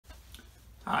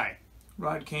Hi,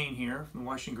 Rod Kane here from the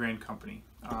Washington Grand Company.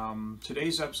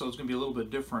 Today's episode is going to be a little bit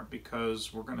different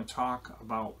because we're going to talk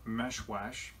about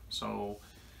Meshwesh. So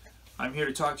I'm here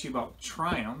to talk to you about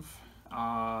Triumph,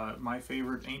 my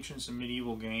favorite Ancients and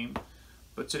Medieval game.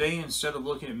 But today, instead of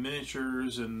looking at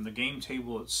miniatures and the game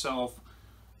table itself,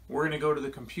 we're going to go to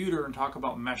the computer and talk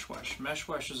about Meshwesh.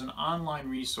 Meshwesh is an online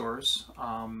resource.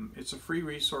 It's a free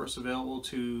resource available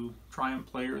to Triumph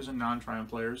players and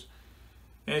non-Triumph players.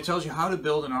 And it tells you how to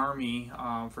build an army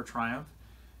for Triumph.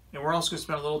 And we're also going to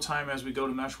spend a little time as we go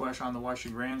to Meshwesh on the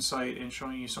Washington Grand site and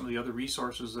showing you some of the other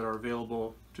resources that are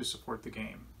available to support the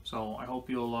game. So I hope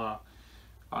you'll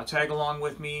tag along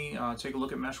with me, take a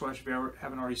look at Meshwesh if you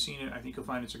haven't already seen it. I think you'll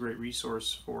find it's a great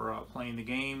resource for playing the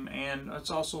game, and it's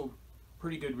also a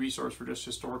pretty good resource for just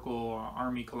historical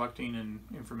army collecting and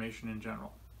information in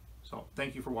general. So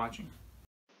thank you for watching.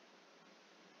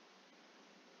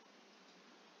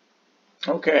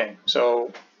 Okay,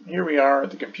 so here we are at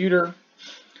the computer.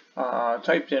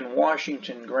 Typed in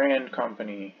Washington Grand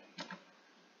Company,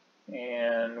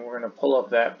 and we're going to pull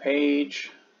up that page.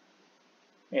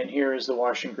 And here is the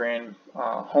Washington Grand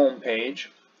home page.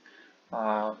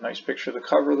 Nice picture of the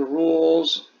cover of the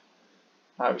rules.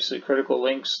 Obviously, critical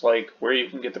links like where you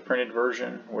can get the printed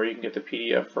version, where you can get the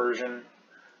PDF version,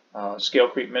 Scale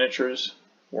Creep Miniatures,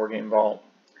 Wargaming Vault.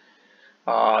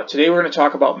 Today we're going to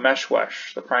talk about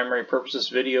Meshwesh. The primary purpose of this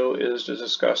video is to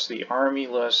discuss the Army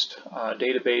List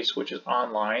database, which is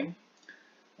online.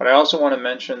 But I also want to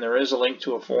mention there is a link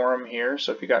to a forum here,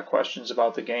 so if you got questions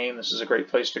about the game, this is a great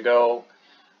place to go.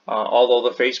 Although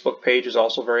the Facebook page is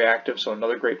also very active, so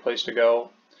another great place to go.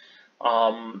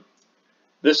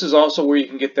 This is also where you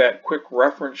can get that quick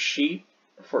reference sheet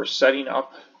for setting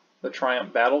up the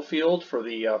Triumph battlefield for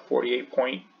the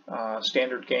 48-point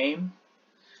standard game.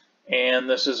 And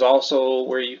this is also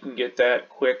where you can get that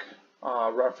quick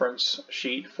reference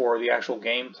sheet for the actual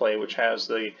gameplay, which has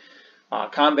the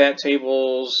combat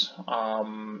tables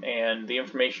and the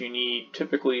information you need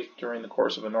typically during the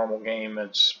course of a normal game.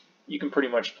 You can pretty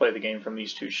much play the game from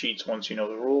these two sheets once you know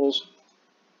the rules.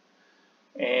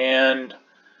 And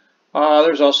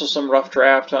there's also some rough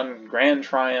draft on Grand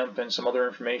Triumph, and some other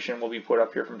information will be put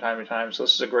up here from time to time. So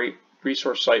this is a great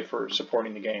resource site for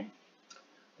supporting the game.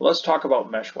 Let's talk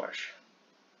about Meshwesh.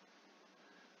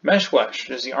 Meshwesh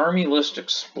is the Army List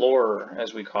Explorer,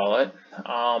 as we call it.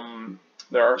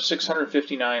 There are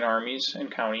 659 armies and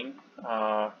counting.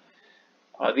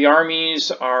 The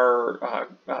armies are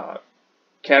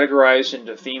categorized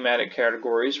into thematic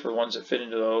categories for ones that fit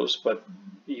into those, but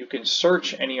you can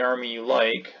search any army you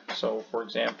like. So, for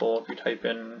example, if you type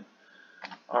in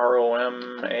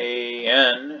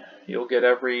ROMAN, you'll get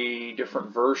every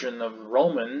different version of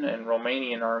Roman and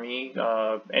Romanian army,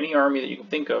 any army that you can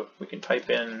think of. We can type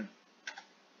in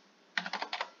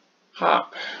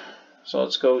HOP. So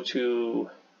let's go to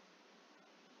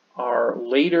our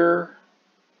later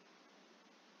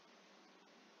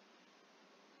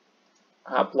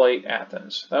Hoplite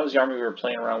Athens. That was the army we were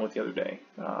playing around with the other day,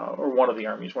 or one of the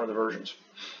armies, one of the versions.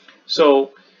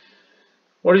 So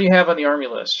what do you have on the army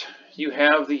list? You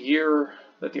have the year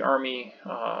that the army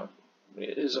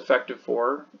is effective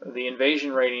for, the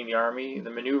invasion rating of the army, the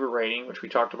maneuver rating, which we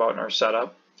talked about in our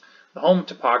setup, the home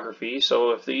topography.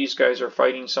 So if these guys are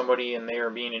fighting somebody and they are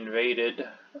being invaded,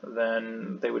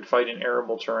 then they would fight in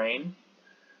arable terrain.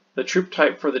 The troop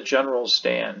type for the general's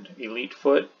stand, elite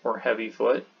foot or heavy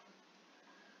foot.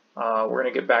 We're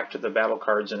going to get back to the battle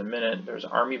cards in a minute. There's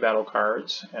army battle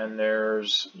cards, and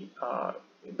there's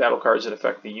battle cards that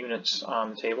affect the units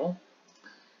on the table.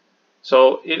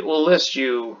 So it will list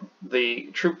you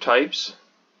the troop types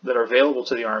that are available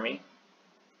to the army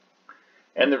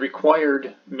and the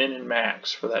required min and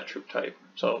max for that troop type.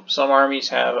 So some armies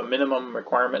have a minimum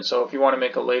requirement. So if you want to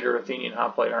make a later Athenian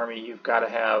hoplite army, you've got to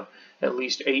have at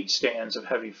least 8 stands of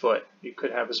heavy foot. You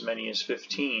could have as many as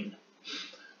 15.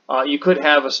 You could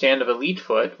have a stand of elite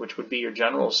foot, which would be your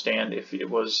general's stand if it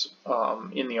was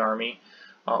in the army,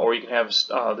 or you can have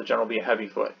the general be a heavy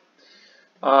foot.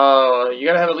 You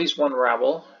got to have at least 1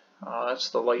 rabble. That's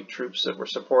the light troops that we're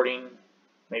supporting,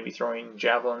 maybe throwing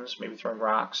javelins, maybe throwing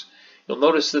rocks. You'll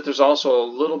notice that there's also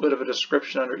a little bit of a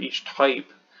description under each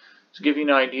type to give you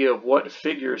an idea of what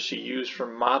figures to use for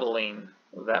modeling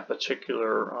that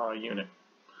particular unit.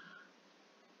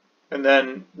 And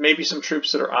then maybe some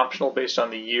troops that are optional based on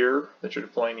the year that you're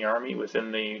deploying the army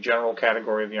within the general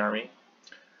category of the army.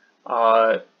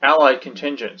 Allied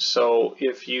contingents. So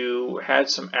if you had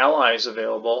some allies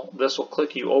available, this will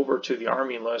click you over to the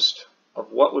army list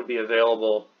of what would be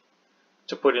available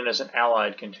to put in as an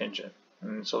allied contingent.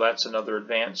 And so that's another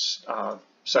advanced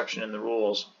section in the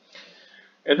rules.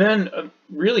 And then a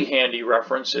really handy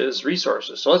reference is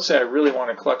resources. So let's say I really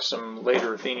want to collect some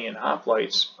later Athenian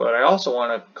hoplites, but I also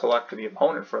want to collect the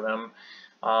opponent for them.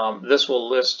 This will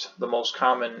list the most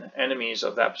common enemies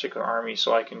of that particular army,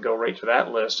 so I can go right to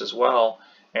that list as well,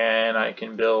 and I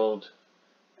can build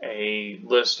a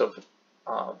list of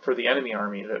for the enemy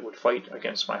army that would fight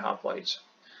against my hoplites.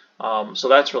 So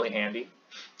that's really handy.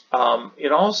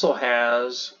 It also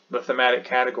has the thematic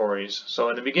categories. So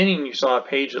in the beginning you saw a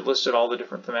page that listed all the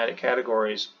different thematic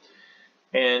categories.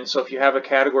 And so if you have a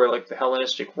category like the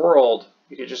Hellenistic world,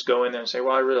 you could just go in there and say,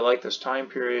 well, I really like this time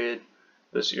period,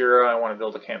 this era, I want to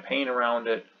build a campaign around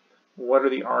it. What are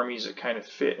the armies that kind of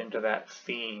fit into that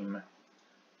theme?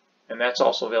 And that's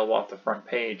also available off the front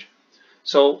page.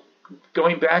 So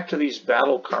going back to these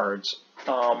battle cards,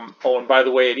 oh, and by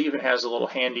the way, it even has a little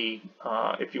handy,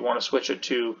 if you want to switch it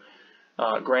to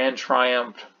Grand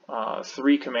Triumph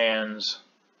 3 commands,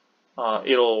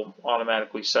 it'll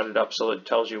automatically set it up so it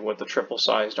tells you what the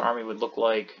triple-sized army would look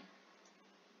like,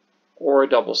 or a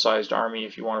double-sized army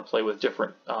if you want to play with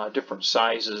different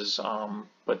sizes.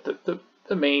 But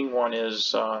the main one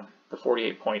is the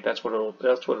 48-point. That's what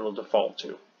it'll default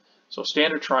to. So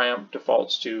standard Triumph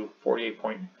defaults to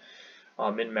 48-point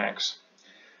min-max.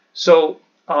 So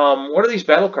what are these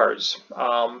battle cards?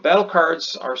 Battle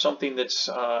cards are something that's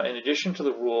in addition to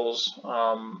the rules.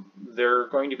 They're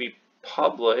going to be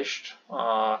published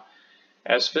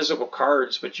as physical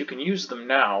cards, but you can use them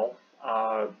now.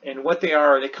 And what they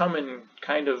are, they come in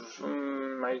kind of,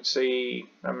 I'd say,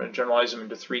 I'm going to generalize them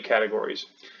into 3 categories.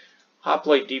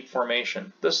 Hoplite Deep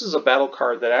Formation. This is a battle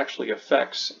card that actually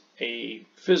affects a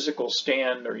physical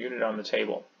stand or unit on the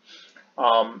table.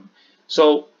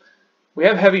 So we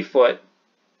have Heavy Foot,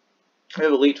 we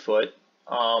have Elite Foot,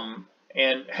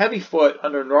 and Heavy Foot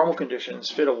under normal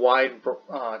conditions fit a wide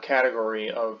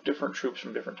category of different troops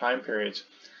from different time periods.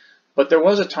 But there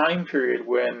was a time period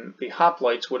when the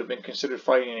hoplites would have been considered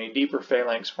fighting in a deeper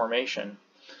phalanx formation.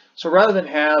 So rather than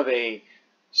have a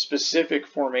specific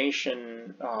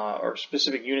formation or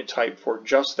specific unit type for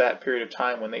just that period of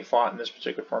time when they fought in this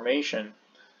particular formation,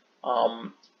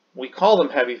 we call them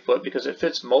Heavy Foot because it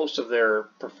fits most of their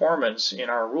performance in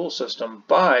our rule system.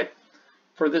 But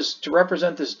for this to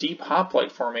represent this deep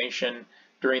hoplite formation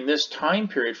during this time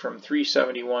period from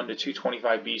 371 to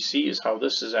 225 BC is how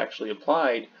this is actually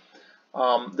applied.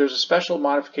 There's a special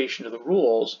modification to the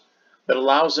rules that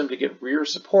allows them to get rear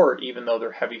support even though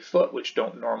they're Heavy Foot, which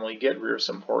don't normally get rear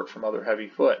support from other Heavy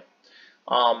Foot.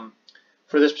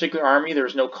 For this particular army,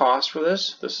 there's no cost for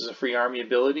this. This is a free army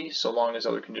ability so long as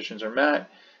other conditions are met.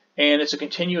 And it's a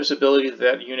continuous ability that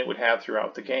that unit would have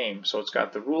throughout the game. So it's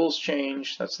got the rules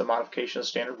change, that's the modification of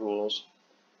standard rules,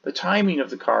 the timing of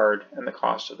the card, and the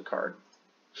cost of the card.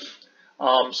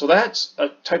 So that's a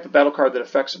type of battle card that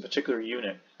affects a particular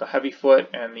unit, the Heavy Foot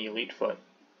and the Elite Foot.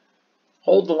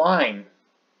 Hold the Line.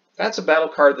 That's a battle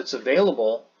card that's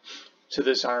available to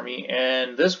this army,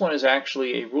 and this one is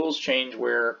actually a rules change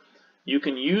where you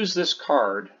can use this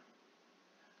card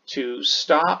to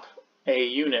stop a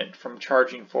unit from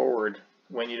charging forward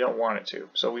when you don't want it to.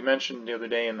 So we mentioned the other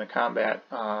day in the combat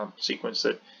sequence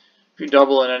that if you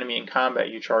double an enemy in combat,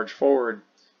 you charge forward,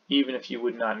 even if you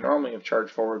would not normally have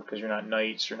charged forward because you're not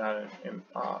knights, you're not an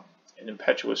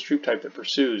impetuous troop type that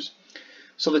pursues.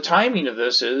 So the timing of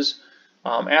this is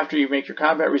after you make your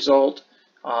combat result,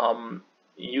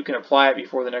 you can apply it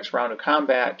before the next round of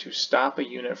combat to stop a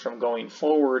unit from going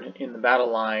forward in the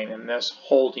battle line and thus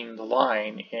holding the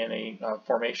line in a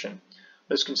formation.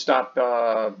 This can stop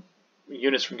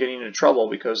units from getting into trouble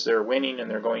because they're winning and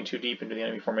they're going too deep into the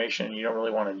enemy formation, and you don't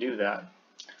really want to do that.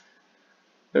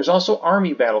 There's also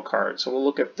army battle cards. So we'll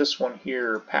look at this one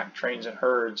here, Pack Trains and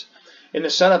Herds. In the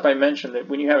setup I mentioned that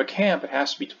when you have a camp, it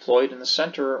has to be deployed in the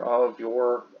center of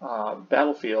your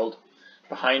battlefield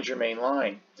behind your main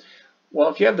line. Well,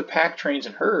 if you have the Pack Trains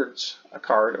and Herds, a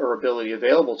card or ability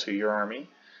available to your army,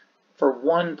 for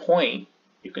 1 point,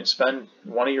 you can spend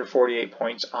one of your 48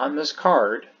 points on this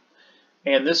card,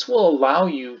 and this will allow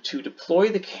you to deploy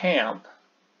the camp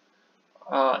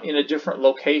in a different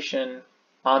location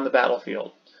on the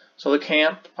battlefield. So the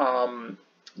camp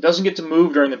doesn't get to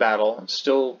move during the battle, it's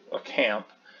still a camp,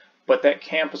 but that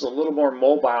camp is a little more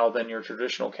mobile than your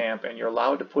traditional camp, and you're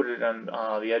allowed to put it on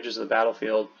the edges of the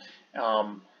battlefield.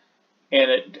 And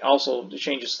it also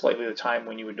changes slightly the time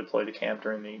when you would deploy the camp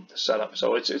during the setup.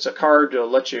 So it's a card to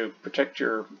let you protect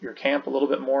your camp a little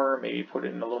bit more, maybe put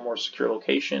it in a little more secure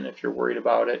location if you're worried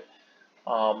about it.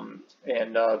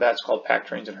 That's called Pack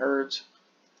Trains and Herds.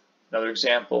 Another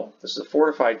example, this is a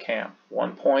fortified camp.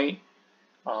 1 point,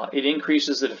 it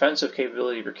increases the defensive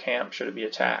capability of your camp should it be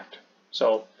attacked.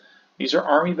 So these are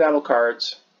army battle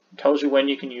cards It tells you when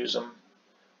you can use them.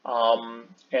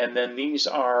 And then these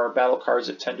are battle cards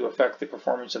that tend to affect the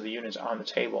performance of the units on the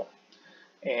table.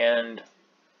 And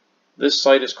this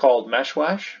site is called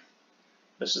Meshwesh.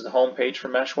 This is the home page for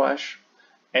Meshwesh.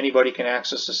 Anybody can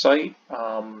access the site.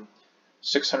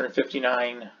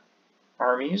 659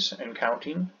 armies and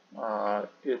counting.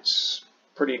 It's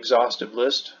a pretty exhaustive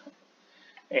list.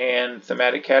 And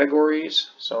thematic categories.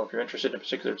 So if you're interested in a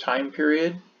particular time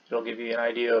period, it'll give you an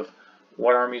idea of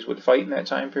what armies would fight in that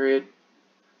time period.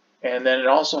 And then it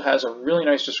also has a really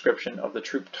nice description of the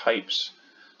troop types.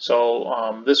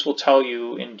 So this will tell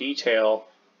you in detail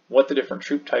what the different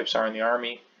troop types are in the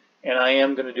army. And I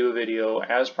am going to do a video,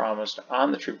 as promised,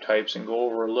 on the troop types and go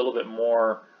over a little bit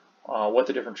more what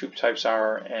the different troop types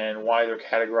are and why they're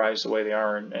categorized the way they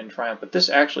are in Triumph. But this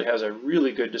actually has a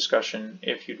really good discussion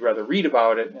if you'd rather read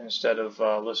about it instead of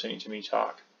listening to me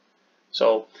talk.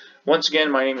 So once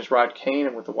again, my name is Rod Kane.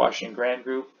 I'm with the Washington Grand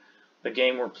Group. The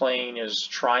game we're playing is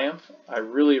Triumph. I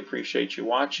really appreciate you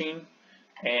watching,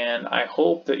 and I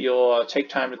hope that you'll take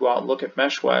time to go out and look at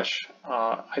Meshwesh.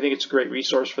 I think it's a great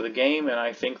resource for the game, and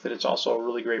I think that it's also a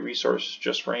really great resource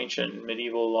just for ancient and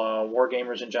medieval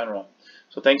wargamers in general.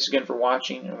 So thanks again for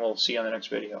watching, and we'll see you on the next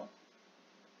video.